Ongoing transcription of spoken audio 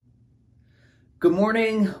Good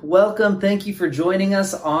morning. Welcome. Thank you for joining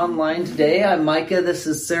us online today. I'm Micah. This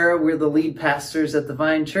is Sarah. We're the lead pastors at the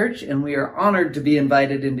Vine Church, and we are honored to be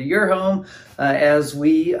invited into your home as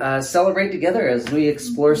we celebrate together, as we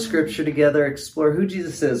explore Scripture together, explore who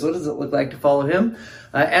Jesus is. What does it look like to follow him?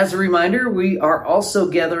 As a reminder, we are also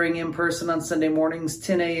gathering in person on Sunday mornings,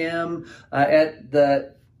 10 a.m. At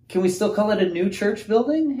the... Can we still call it a new church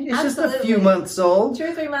building? It's Absolutely. Just a few months old. 2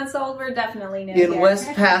 or 3 months old. We're definitely new in here. West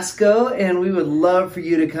Pasco, and we would love for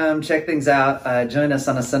you to come check things out. Join us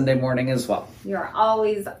on a Sunday morning as well. You're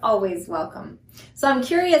always welcome. So I'm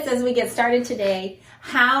curious as we get started today,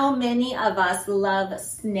 how many of us love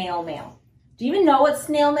snail mail? Do you even know what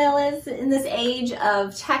snail mail is in this age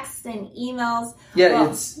of texts and emails? Yeah,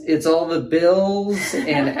 well, it's all the bills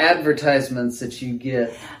and advertisements that you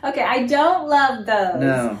get. Okay, I don't love those.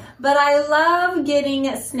 No. But I love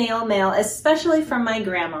getting snail mail, especially from my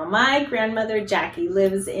grandma. My grandmother, Jackie,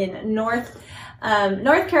 lives in North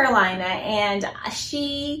Carolina, and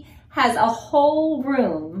she has a whole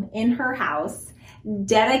room in her house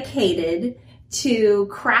dedicated to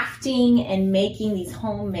crafting and making these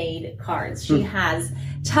homemade cards. She has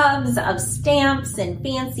tubs of stamps and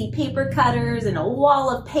fancy paper cutters and a wall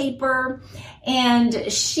of paper. And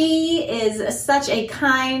she is such a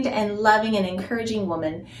kind and loving and encouraging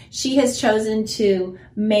woman. She has chosen to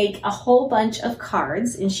make a whole bunch of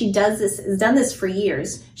cards, and she has done this for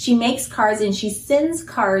years. She makes cards and she sends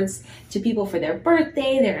cards to people for their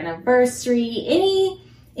birthday, their anniversary,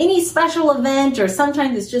 any special event, or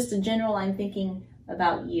sometimes it's just a general I'm thinking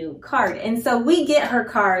about you card. And so we get her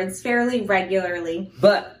cards fairly regularly.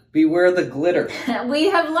 But beware the glitter. We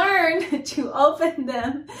have learned to open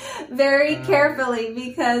them very carefully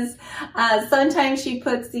because sometimes she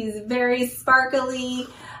puts these very sparkly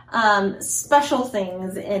special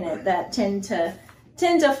things in it that tend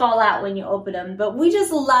to fall out when you open them. But we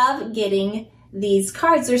just love getting these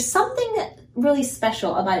cards. There's something really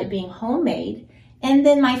special about it being homemade. And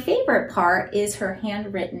then my favorite part is her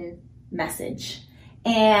handwritten message.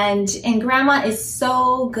 And Grandma is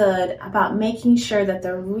so good about making sure that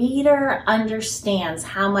the reader understands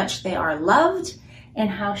how much they are loved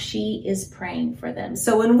and how she is praying for them.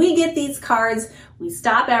 So when we get these cards, we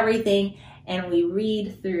stop everything and we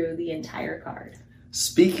read through the entire card.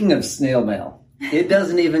 Speaking of snail mail, it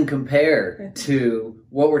doesn't even compare to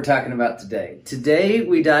what we're talking about today. Today,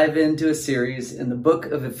 we dive into a series in the book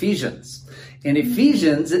of Ephesians. And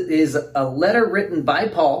Ephesians is a letter written by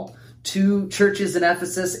Paul to churches in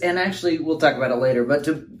Ephesus, and actually, we'll talk about it later, but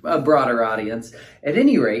to a broader audience. At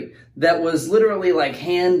any rate, that was literally like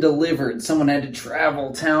hand-delivered. Someone had to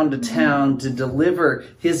travel town to town to deliver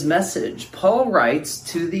his message. Paul writes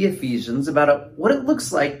to the Ephesians about what it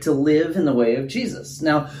looks like to live in the way of Jesus.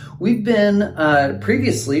 Now, we've been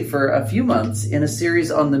previously for a few months in a series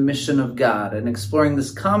on the mission of God and exploring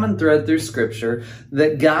this common thread through Scripture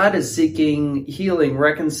that God is seeking healing,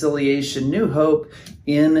 reconciliation, new hope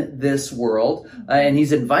in this world, and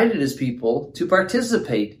he's invited his people to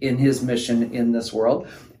participate in his mission in this world.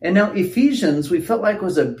 And now Ephesians, we felt like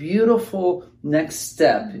was a beautiful next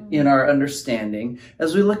step in our understanding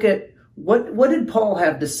as we look at what did Paul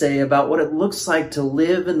have to say about what it looks like to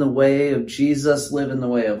live in the way of Jesus, live in the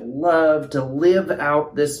way of love, to live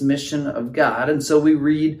out this mission of God. And so we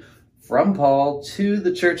read from Paul to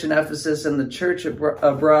the church in Ephesus and the church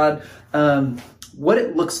abroad, what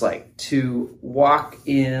it looks like to walk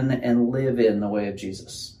in and live in the way of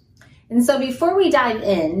Jesus. And so before we dive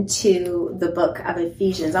into the book of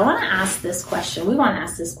Ephesians, I want to ask this question. We want to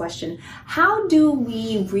ask this question. How do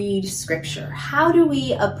we read Scripture? How do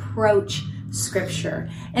we approach Scripture?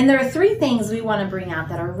 And there are 3 things we want to bring out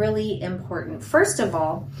that are really important. First of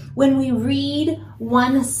all, when we read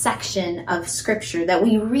one section of Scripture, that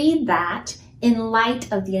we read that in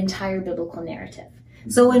light of the entire biblical narrative.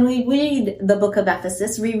 So when we read the book of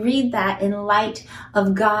Ephesus, we read that in light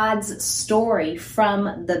of God's story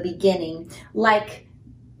from the beginning, like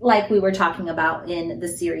we were talking about in the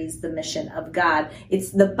series, The Mission of God.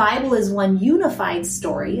 The Bible is one unified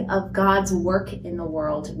story of God's work in the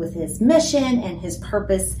world with his mission and his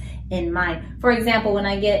purpose in mind. For example, when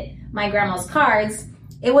I get my grandma's cards,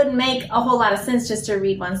 it wouldn't make a whole lot of sense just to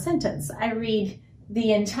read one sentence. I read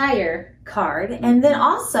the entire card. And then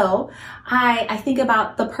also, I think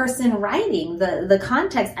about the person writing, the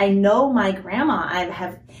context. I know my grandma. I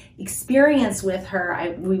have experience with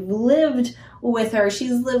her. We've lived with her.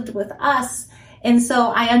 She's lived with us. And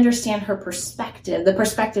so I understand her perspective, the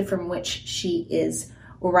perspective from which she is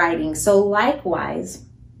writing. So likewise,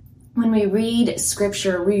 when we read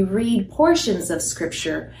Scripture, we read portions of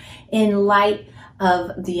Scripture in light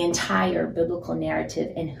of the entire biblical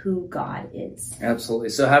narrative and who God is. Absolutely.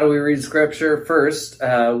 So how do we read Scripture? First,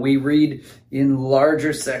 we read in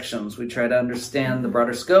larger sections. We try to understand the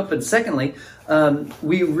broader scope. And secondly,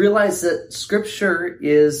 we realize that Scripture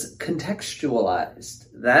is contextualized.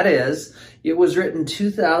 That is, it was written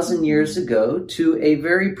 2,000 years ago to a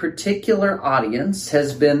very particular audience,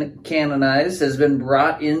 has been canonized, has been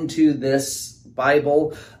brought into this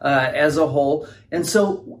Bible as a whole. And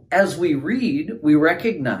so as we read, we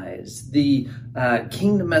recognize the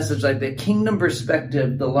kingdom message, like the kingdom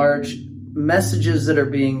perspective, the large messages that are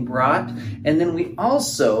being brought. And then we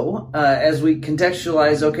also, as we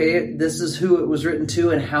contextualize, okay, this is who it was written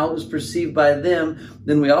to and how it was perceived by them,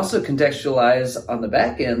 then we also contextualize on the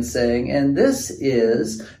back end saying, and this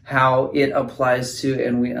is how it applies to,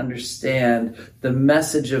 and we understand the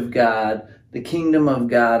message of God, the kingdom of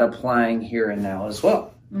God applying here and now as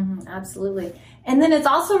well. Absolutely. And then it's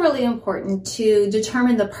also really important to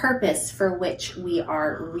determine the purpose for which we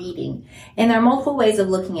are reading. And there are multiple ways of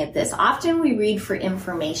looking at this. Often we read for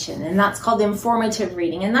information, and that's called informative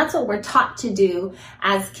reading. And that's what we're taught to do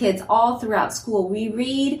as kids all throughout school. We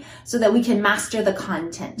read so that we can master the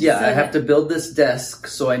content. Yeah, so I have to build this desk,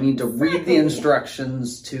 so I need to read the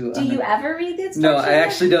instructions to... Do you ever read the instructions? No, I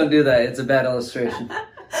actually don't do that. It's a bad illustration.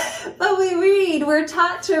 But we're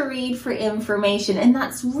taught to read for information, and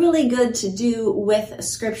that's really good to do with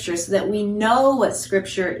Scripture so that we know what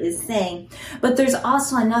Scripture is saying. But there's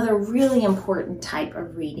also another really important type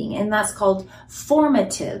of reading, and that's called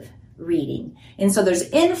formative reading. And so there's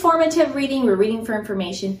informative reading, we're reading for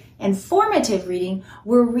information, and formative reading,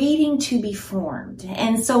 we're reading to be formed.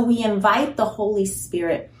 And so we invite the Holy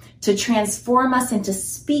Spirit to transform us and to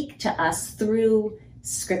speak to us through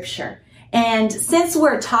Scripture. And since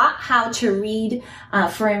we're taught how to read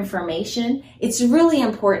for information, it's really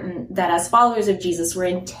important that as followers of Jesus, we're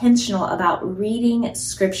intentional about reading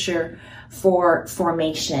Scripture for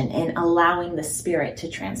formation and allowing the Spirit to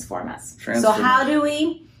transform us. So how do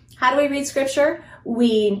we read Scripture?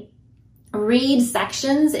 We read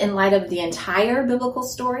sections in light of the entire biblical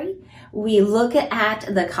story. We look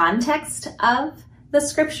at the context of the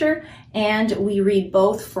Scripture, and we read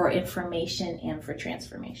both for information and for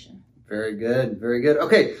transformation. Very good. Very good.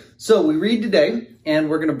 Okay, so we read today, and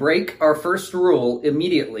we're going to break our first rule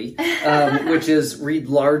immediately, which is read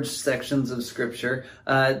large sections of Scripture.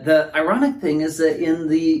 The ironic thing is that in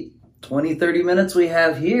the 20, 30 minutes we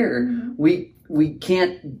have here, we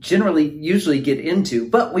can't usually get into,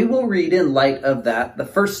 but we will read in light of that the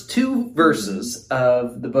first two verses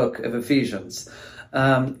of the book of Ephesians.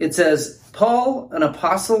 It says, Paul, an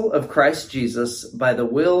apostle of Christ Jesus, by the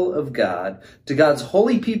will of God, to God's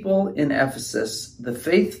holy people in Ephesus, the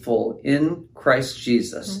faithful in Christ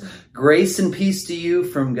Jesus. Grace and peace to you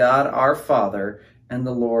from God our Father and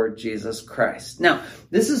the Lord Jesus Christ. Now,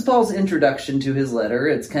 this is Paul's introduction to his letter.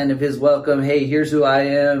 It's kind of his welcome. Hey, here's who I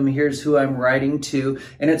am. Here's who I'm writing to.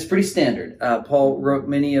 And it's pretty standard. Paul wrote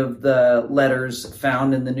many of the letters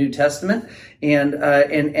found in the New Testament. And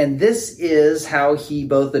this is how he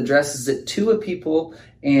both addresses it to a people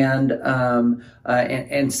and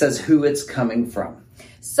says who it's coming from.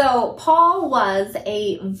 So Paul was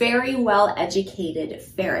a very well-educated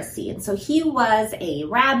Pharisee. And so he was a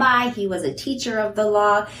rabbi. He was a teacher of the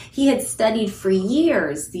law. He had studied for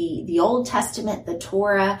years the Old Testament, the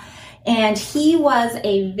Torah, and he was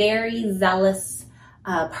a very zealous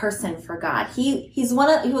person for God. He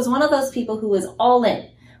was one of those people who was all in.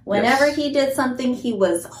 Whenever he did something, he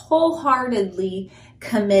was wholeheartedly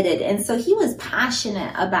committed. And so he was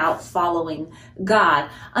passionate about following God.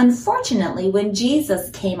 Unfortunately, when Jesus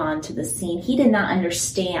came onto the scene, he did not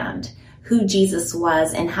understand who Jesus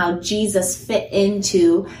was and how Jesus fit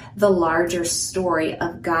into the larger story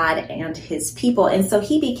of God and his people. And so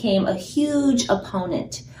he became a huge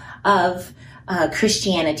opponent of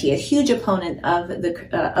Christianity, a huge opponent of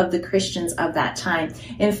the Christians of that time.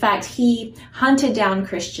 In fact, he hunted down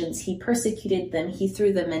Christians, he persecuted them, he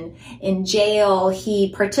threw them in jail,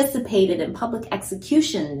 he participated in public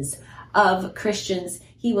executions of Christians.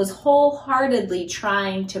 He was wholeheartedly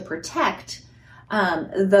trying to protect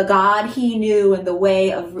the God he knew and the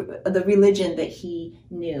way of the religion that he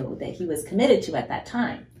knew, that he was committed to at that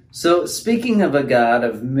time. So speaking of a God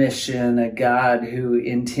of mission, a God who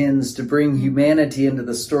intends to bring humanity into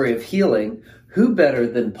the story of healing, who better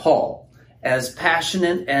than Paul? As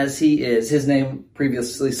passionate as he is, his name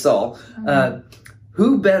previously Saul,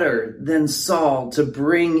 who better than Saul to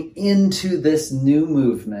bring into this new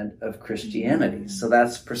movement of Christianity? So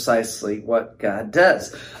that's precisely what God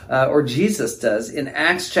does, or Jesus does. In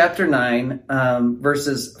Acts chapter 9,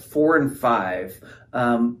 verses 4 and 5,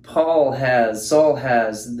 Saul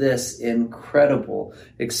has this incredible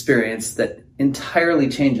experience that entirely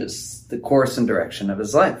changes the course and direction of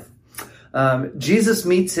his life. Jesus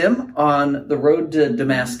meets him on the road to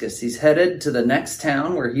Damascus. He's headed to the next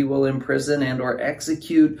town where he will imprison and or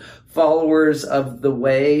execute followers of the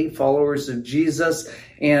way, followers of Jesus,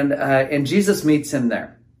 and Jesus meets him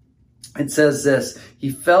there. It says this: he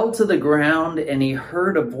fell to the ground and he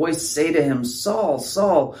heard a voice say to him, "Saul,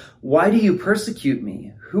 Saul, why do you persecute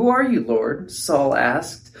me? Who are you, Lord?" Saul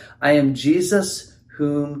asked. "I am Jesus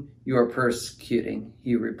whom you are persecuting,"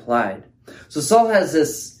 he replied. So Saul has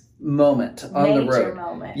this moment on the road.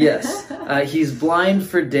 Moment. Yes. He's blind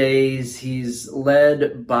for days. He's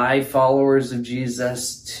led by followers of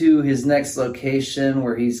Jesus to his next location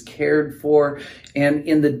where he's cared for. And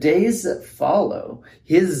in the days that follow,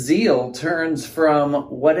 his zeal turns from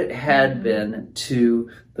what it had been to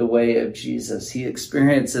the way of Jesus. He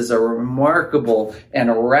experiences a remarkable and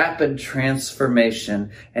a rapid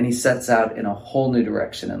transformation, and he sets out in a whole new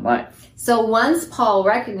direction in life. So once Paul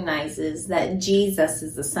recognizes that Jesus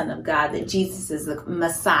is the Son of God, that Jesus is the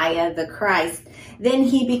Messiah, the Christ, then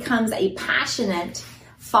he becomes a passionate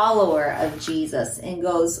follower of Jesus and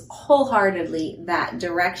goes wholeheartedly that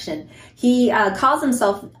direction. He calls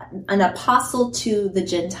himself an apostle to the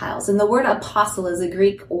Gentiles. And the word apostle is a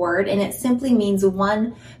Greek word, and it simply means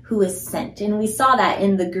one who is sent. And we saw that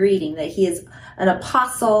in the greeting, that he is an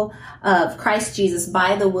apostle of Christ Jesus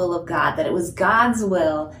by the will of God, that it was God's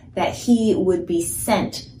will that he would be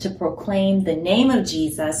sent to proclaim the name of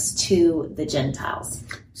Jesus to the Gentiles.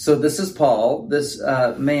 So this is Paul, this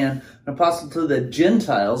man, an apostle to the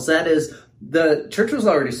Gentiles. That is, the church was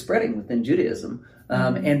already spreading within Judaism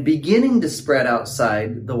and beginning to spread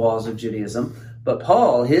outside the walls of Judaism. But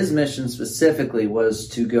Paul, his mission specifically was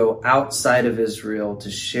to go outside of Israel to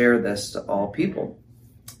share this to all people.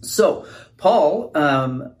 So Paul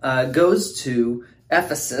goes to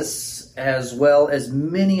Ephesus as well as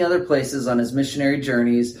many other places on his missionary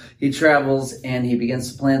journeys. He travels and he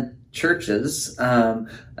begins to plant churches.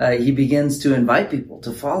 He begins to invite people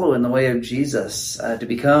to follow in the way of Jesus, to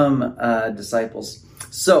become disciples.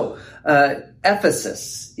 So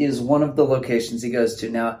Ephesus is one of the locations he goes to.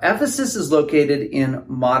 Now, Ephesus is located in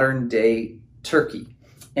modern day Turkey.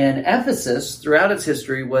 And Ephesus, throughout its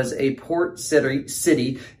history, was a port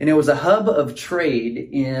city, and it was a hub of trade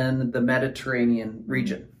in the Mediterranean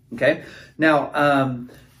region. Okay? Now,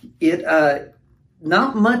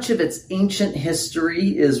 not much of its ancient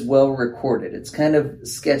history is well recorded. It's kind of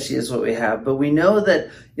sketchy is what we have, but we know that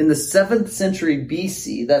in the 7th century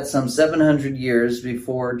BC, that's some 700 years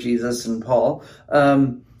before Jesus and Paul,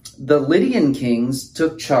 the Lydian kings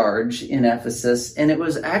took charge in Ephesus, and it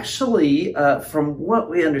was actually, from what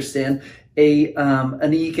we understand,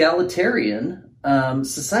 an egalitarian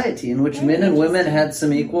society in which men and women had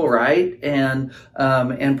some equal right and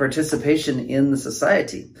participation in the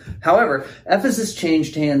society. However, Ephesus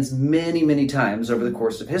changed hands many, many times over the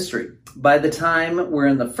course of history. By the time we're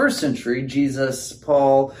in the 1st century, Jesus,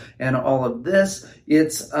 Paul, and all of this,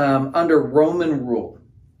 it's under Roman rule.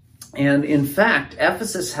 And in fact,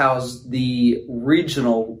 Ephesus housed the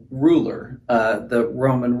regional ruler, the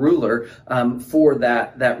Roman ruler, for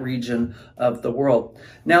that region of the world.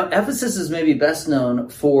 Now, Ephesus is maybe best known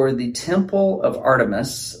for the Temple of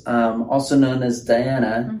Artemis, also known as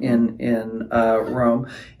Diana in Rome.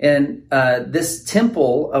 And this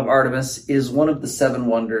Temple of Artemis is one of the 7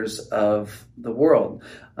 wonders of the world.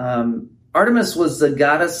 Artemis was the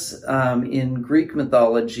goddess in Greek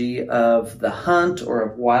mythology of the hunt or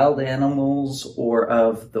of wild animals or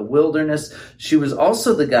of the wilderness. She was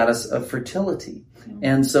also the goddess of fertility.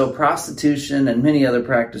 And so prostitution and many other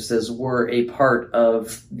practices were a part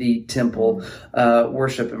of the temple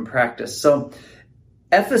worship and practice. So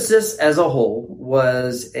Ephesus as a whole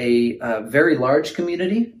was a very large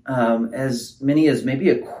community, as many as maybe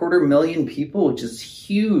 250,000 people, which is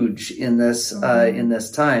huge in this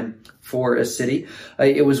time for a city.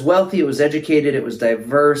 It was wealthy, it was educated, it was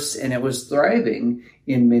diverse, and it was thriving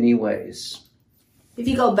in many ways. If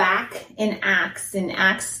you go back in Acts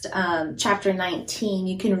chapter 19,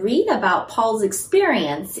 you can read about Paul's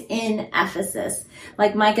experience in Ephesus.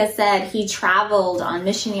 Like Micah said, he traveled on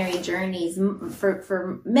missionary journeys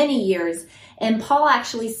for many years, and Paul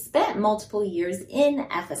actually spent multiple years in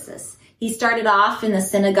Ephesus. He started off in the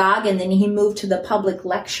synagogue, and then he moved to the public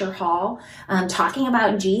lecture hall, talking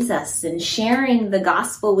about Jesus and sharing the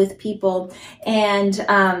gospel with people. And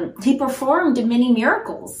he performed many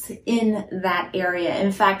miracles in that area.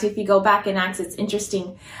 In fact, if you go back in Acts, it's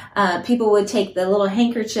interesting. People would take the little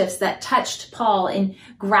handkerchiefs that touched Paul and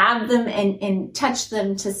grab them and touch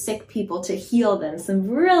them to sick people to heal them. Some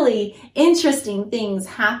really interesting things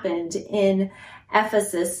happened in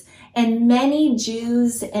Ephesus. And many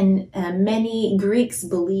Jews and many Greeks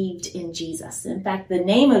believed in Jesus. In fact, the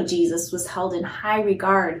name of Jesus was held in high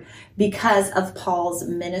regard because of Paul's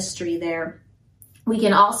ministry there. We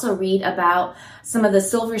can also read about some of the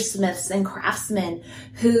silversmiths and craftsmen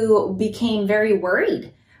who became very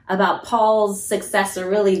worried about Paul's success, or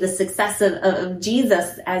really the success of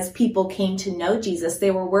Jesus as people came to know Jesus.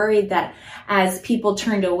 They were worried that as people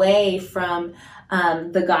turned away from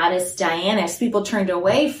the goddess Diana, as people turned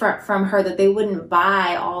away from her, that they wouldn't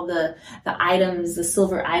buy all the items, the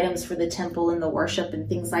silver items for the temple and the worship and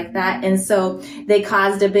things like that. And so they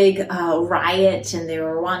caused a big riot, and they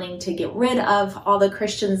were wanting to get rid of all the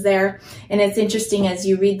Christians there. And it's interesting, as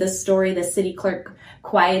you read the story, the city clerk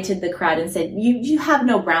quieted the crowd and said, you have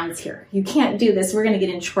no grounds here. You can't do this. We're going to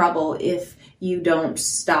get in trouble if you don't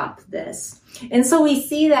stop this. And so we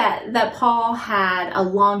see that Paul had a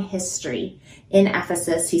long history in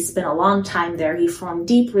Ephesus. He spent a long time there. He formed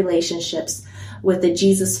deep relationships with the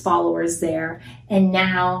Jesus followers there. And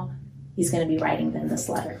now he's going to be writing them this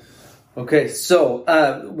letter. Okay, so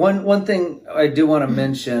one thing I do want to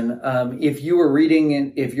mention, if you were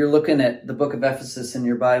reading, if you're looking at the book of Ephesus in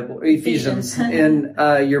your Bible, Ephesians in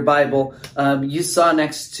your Bible, you saw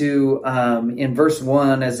next to, in verse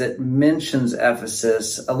 1, as it mentions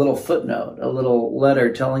Ephesus, a little footnote, a little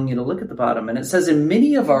letter telling you to look at the bottom. And it says in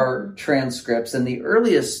many of our transcripts, in the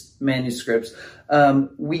earliest manuscripts,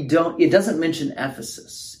 it doesn't mention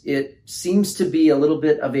Ephesus. It seems to be a little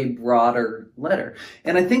bit of a broader letter.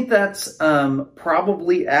 And I think that's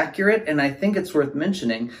probably accurate, and I think it's worth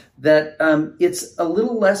mentioning that it's a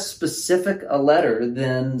little less specific a letter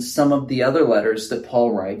than some of the other letters that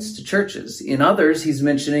Paul writes to churches. In others, he's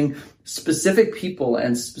mentioning specific people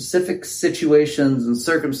and specific situations and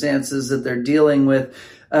circumstances that they're dealing with.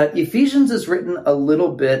 Ephesians is written a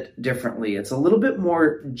little bit differently. It's a little bit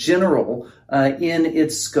more general in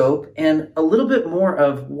its scope, and a little bit more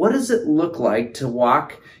of what does it look like to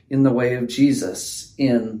walk in the way of Jesus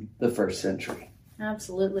in the first century.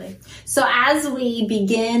 Absolutely. So as we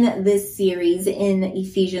begin this series in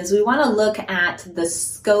Ephesians, we want to look at the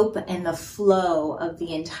scope and the flow of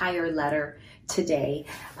the entire letter today.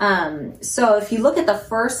 So if you look at the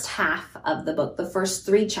first half of the book, the first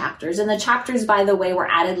 3 chapters, and the chapters, by the way, were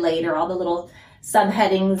added later, all the little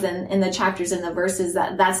subheadings and the chapters and the verses,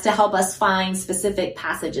 that's to help us find specific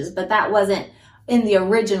passages, but that wasn't in the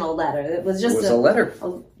original letter. It was just a letter.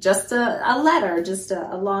 Just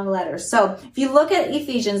a long letter. So if you look at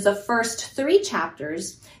Ephesians, the first 3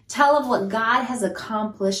 chapters tell of what God has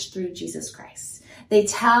accomplished through Jesus Christ. They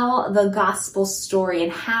tell the gospel story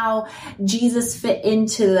and how Jesus fit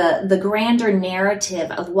into the grander narrative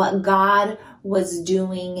of what God was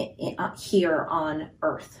doing here on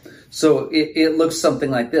earth. So it looks something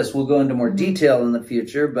like this. We'll go into more detail in the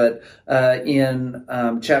future, but in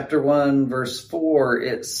chapter 1, verse 4,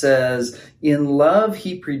 it says, "In love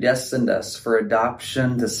he predestined us for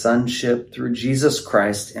adoption to sonship through Jesus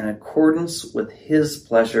Christ in accordance with his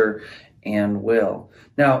pleasure and will."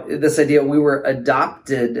 Now, this idea, we were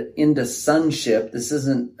adopted into sonship. This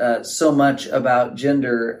isn't so much about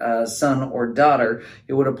gender, son or daughter.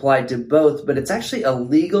 It would apply to both, but it's actually a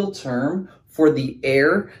legal term for the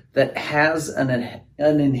heir that has an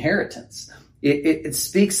inheritance. It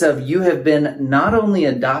speaks of you have been not only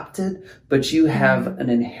adopted, but you have an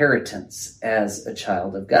inheritance as a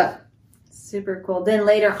child of God. Super cool. Then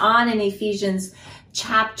later on in Ephesians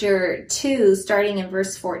chapter 2, starting in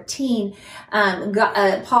verse 14,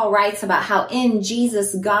 Paul writes about how in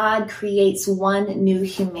Jesus, God creates one new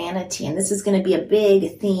humanity. And this is going to be a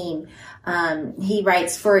big theme. He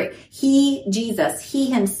writes, "For he, Jesus, he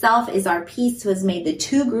himself is our peace, who has made the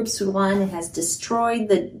 2 groups one and has destroyed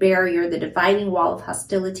the barrier, the dividing wall of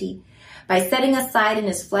hostility, by setting aside in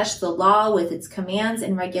his flesh the law with its commands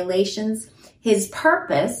and regulations. His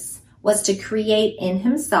purpose was to create in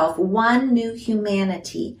himself one new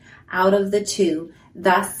humanity out of the 2,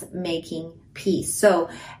 thus making peace." So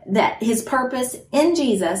that his purpose in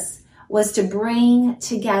Jesus was to bring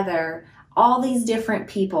together all these different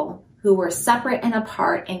people who were separate and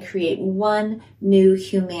apart and create one new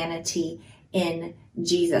humanity in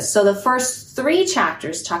Jesus. So the first 3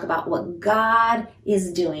 chapters talk about what God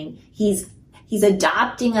is doing. He's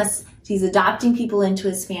adopting us. He's adopting people into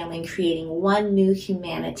his family and creating one new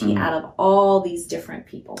humanity out of all these different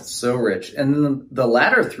people. So rich. And then the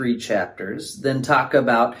latter 3 chapters then talk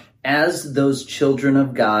about, as those children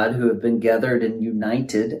of God who have been gathered and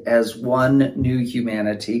united as one new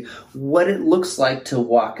humanity, what it looks like to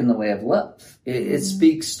walk in the way of love. It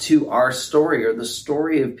speaks to our story, or the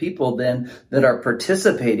story of people then that are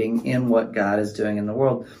participating in what God is doing in the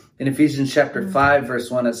world. In Ephesians chapter 5,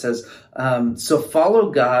 verse 1, it says, so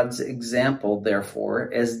follow God's example,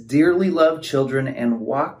 therefore, as dearly loved children, and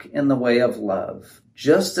walk in the way of love,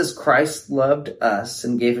 just as Christ loved us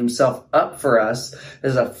and gave himself up for us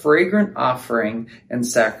as a fragrant offering and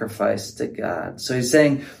sacrifice to God. So he's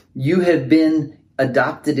saying, you have been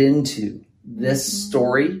adopted into this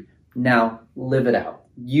story. Now live it out.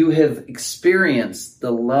 You have experienced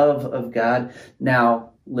the love of God.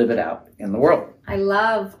 Now live it out in the world. I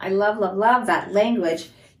love that language.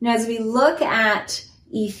 As we look at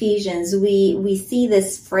Ephesians, we see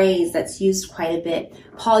this phrase that's used quite a bit.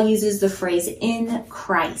 Paul uses the phrase in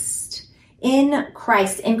Christ. In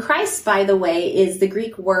Christ. And Christ, by the way, is the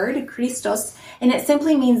Greek word, Christos, and it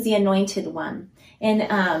simply means the anointed one.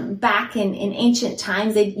 And back in ancient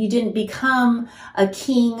times, you didn't become a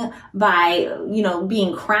king by,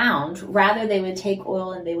 being crowned. Rather, they would take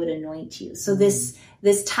oil and they would anoint you. So this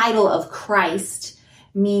title of Christ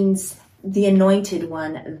means the anointed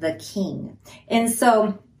one, the king. And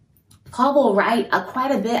so Paul will write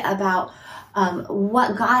quite a bit about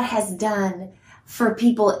what God has done for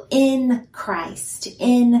people in Christ,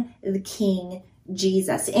 in the King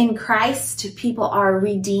Jesus. In Christ, people are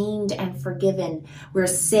redeemed and forgiven. We're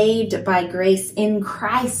saved by grace. In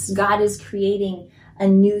Christ, God is creating a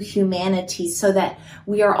new humanity so that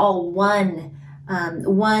we are all one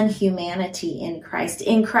humanity in Christ.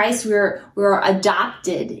 In Christ, we're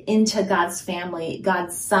adopted into God's family,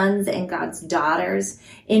 God's sons and God's daughters.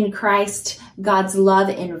 In Christ, God's love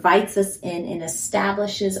invites us in and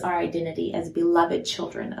establishes our identity as beloved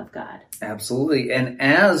children of God. Absolutely. And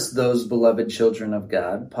as those beloved children of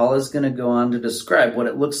God, Paul is going to go on to describe what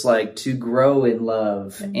it looks like to grow in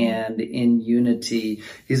love and in unity.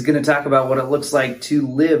 He's going to talk about what it looks like to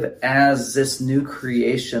live as this new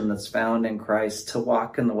creation that's found in Christ, to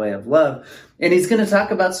walk in the way of love. And he's going to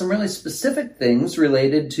talk about some really specific things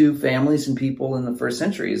related to families and people in the first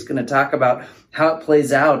century. He's going to talk about how it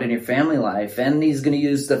plays out in your family life. And he's going to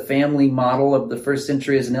use the family model of the first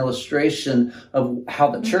century as an illustration of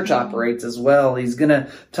how the church operates as well. He's going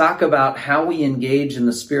to talk about how we engage in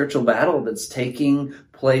the spiritual battle that's taking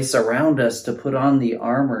place around us to put on the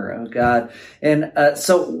armor of God. And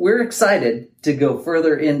so we're excited to go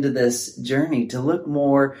further into this journey, to look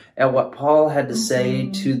more at what Paul had to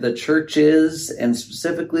say to the churches, and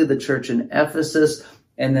specifically the church in Ephesus,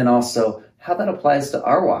 and then also how that applies to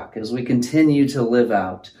our walk as we continue to live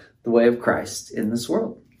out the way of Christ in this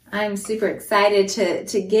world. I'm super excited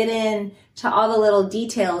to get in to all the little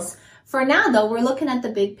details. For now, though, we're looking at the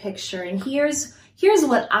big picture, and here's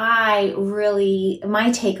what my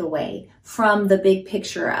takeaway from the big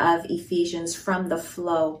picture of Ephesians, from the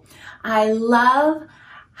flow. I love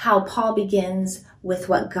how Paul begins with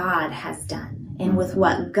what God has done and with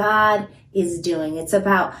what God is doing. It's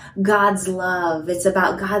about God's love. It's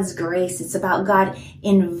about God's grace. It's about God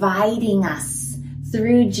inviting us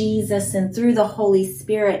through Jesus and through the Holy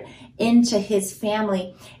Spirit into his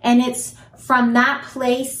family. And it's from that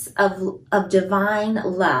place of divine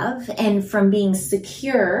love and from being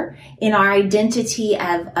secure in our identity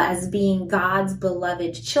as being God's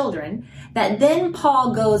beloved children that then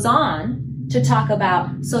Paul goes on to talk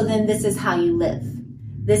about, so then this is how you live.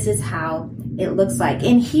 This is how it looks like.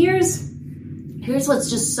 And here's what's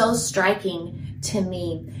just so striking to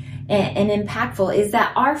me and impactful is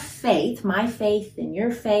that our faith, my faith and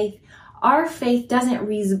your faith, our faith doesn't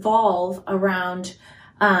revolve around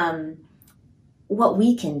what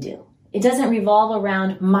we can do. It doesn't revolve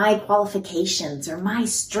around my qualifications or my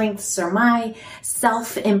strengths or my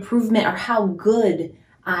self-improvement or how good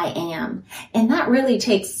I am. And that really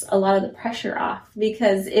takes a lot of the pressure off,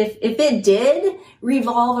 because if it did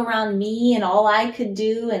revolve around me and all I could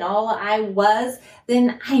do and all I was,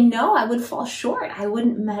 then I know I would fall short. I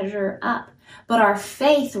wouldn't measure up. But our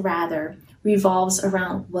faith rather revolves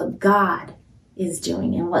around what God is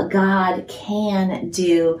doing and what God can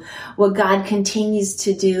do, what God continues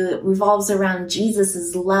to do. It revolves around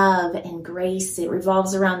Jesus's love and grace. It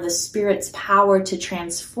revolves around the Spirit's power to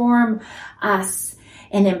transform us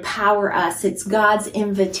and empower us. It's God's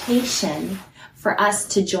invitation for us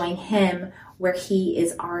to join him where he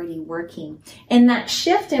is already working. And that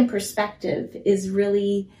shift in perspective is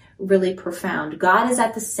really, really profound. God is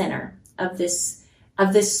at the center of this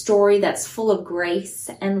of this story that's full of grace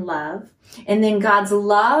and love. And then God's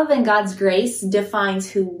love and God's grace defines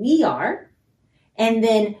who we are. And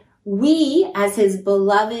then we, as his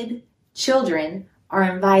beloved children, are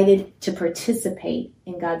invited to participate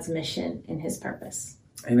in God's mission and his purpose.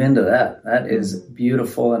 Amen to that. That is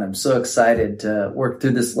beautiful, and I'm so excited to work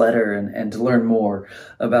through this letter and to learn more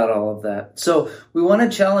about all of that. So we want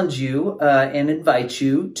to challenge you and invite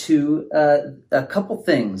you to a couple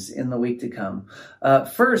things in the week to come.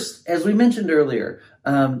 First, as we mentioned earlier,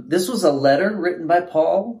 this was a letter written by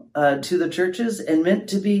Paul to the churches and meant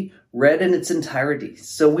to be read in its entirety.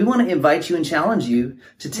 So we want to invite you and challenge you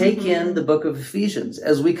to take in the book of Ephesians.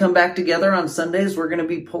 As we come back together on Sundays, we're going to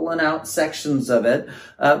be pulling out sections of it.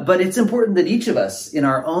 But it's important that each of us in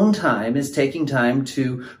our own time is taking time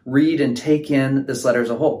to read and take in this letter as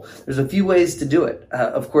a whole. There's a few ways to do it.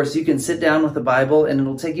 Of course, you can sit down with the Bible and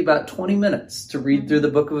it'll take you about 20 minutes to read through the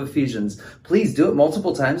book of Ephesians. Please do it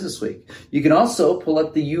multiple times this week. You can also pull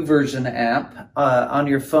up the YouVersion app on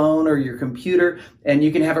your phone or your computer, and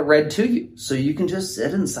you can have it read to you. So you can just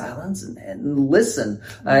sit in silence and listen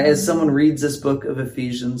as someone reads this book of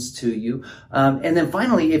Ephesians to you. And then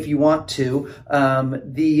finally, if you want to,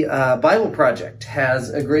 the Bible Project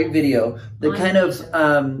has a great video that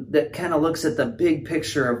kind of looks at the big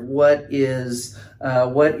picture of what is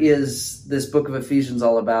this book of Ephesians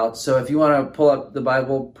all about. So if you want to pull up the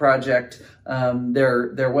Bible Project,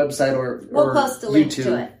 their website or we'll post a link YouTube,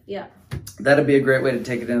 to it. Yeah, that'd be a great way to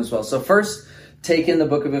take it in as well. So first, take in the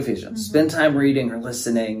book of Ephesians. Spend time reading or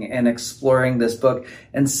listening and exploring this book.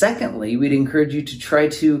 And secondly, we'd encourage you to try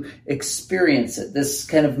to experience it. This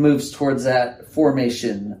kind of moves towards that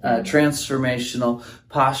formation, transformational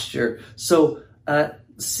posture. So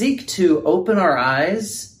seek to open our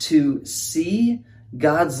eyes to see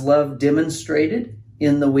God's love demonstrated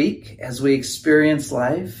in the week as we experience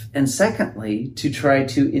life. And secondly, to try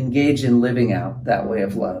to engage in living out that way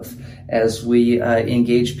of love as we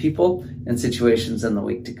engage people and situations in the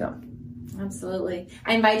week to come. Absolutely.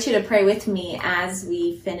 I invite you to pray with me as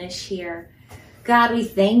we finish here. God, we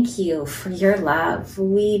thank you for your love.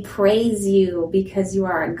 We praise you because you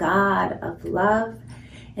are a God of love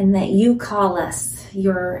and that you call us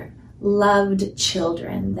your loved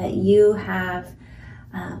children, that you have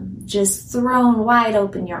just thrown wide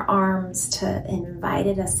open your arms to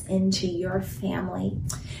invited us into your family.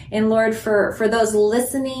 And Lord, for those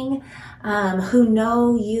listening who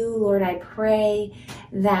know you, Lord, I pray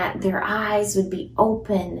that their eyes would be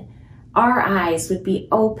open, our eyes would be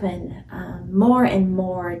open more and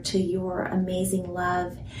more to your amazing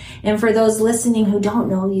love. And for those listening who don't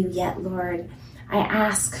know you yet, Lord, I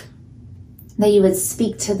ask that you would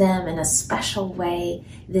speak to them in a special way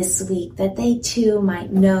this week, that they too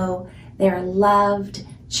might know they are loved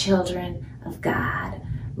children of God.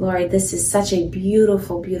 Lord, this is such a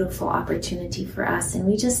beautiful, beautiful opportunity for us, and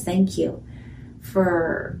we just thank you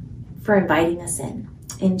for inviting us in.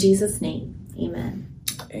 In Jesus' name, amen.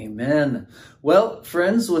 Amen. Well,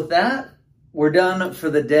 friends, with that, we're done for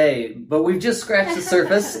the day, but we've just scratched the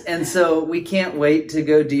surface, and so we can't wait to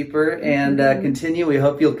go deeper and continue. We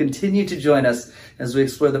hope you'll continue to join us as we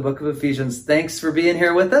explore the book of Ephesians. Thanks for being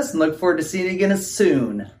here with us, and look forward to seeing you again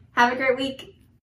soon. Have a great week.